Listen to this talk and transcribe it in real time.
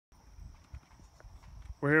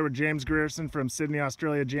We're here with James Grierson from Sydney,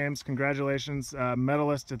 Australia. James, congratulations.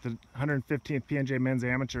 Medalist at the 115th PNGA Men's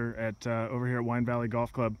Amateur at over here at Wine Valley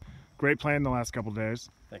Golf Club. Great playing the last couple days.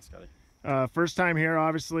 Thanks, Scotty. First time here,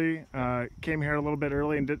 obviously. Came here a little bit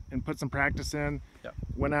early and put some practice in. Yep.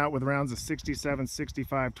 Went out with rounds of 67,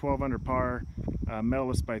 65, 12 under par.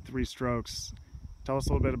 Medalist by 3 strokes. Tell us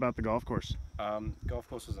a little bit about the golf course. Golf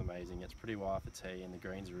course was amazing. It's pretty wide for tee and the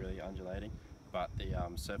greens are really undulating, but the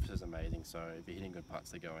surface is amazing, so if you're hitting good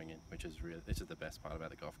putts, they're going in, this is the best part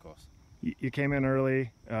about the golf course. You came in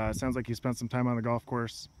early. Sounds like you spent some time on the golf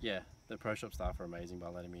course. Yeah, the pro shop staff are amazing by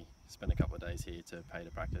letting me spend a couple of days here to pay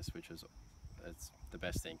to practice, it's the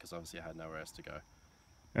best thing because obviously I had nowhere else to go.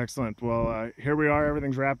 Excellent. Well, here we are.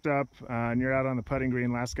 Everything's wrapped up, and you're out on the putting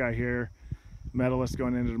green. Last guy here. Medalist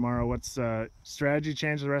going into tomorrow. What's strategy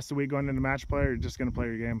change the rest of the week going into match play, or you're just going to play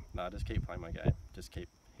your game? No, just keep playing my game. Just keep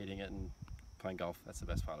hitting it and playing golf. That's the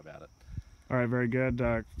best part about it. All right, very good.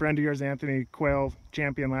 Friend of yours, Anthony Quayle,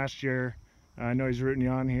 champion last year. I know he's rooting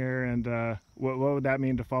you on here, and what would that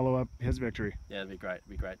mean to follow up his victory? Yeah, it'd be great. It'd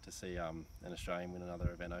be great to see an Australian win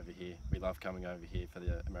another event over here. We love coming over here for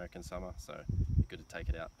the American summer, so it'd be good to take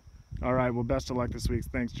it out. All right, well, best of luck this week.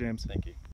 Thanks, James. Thank you.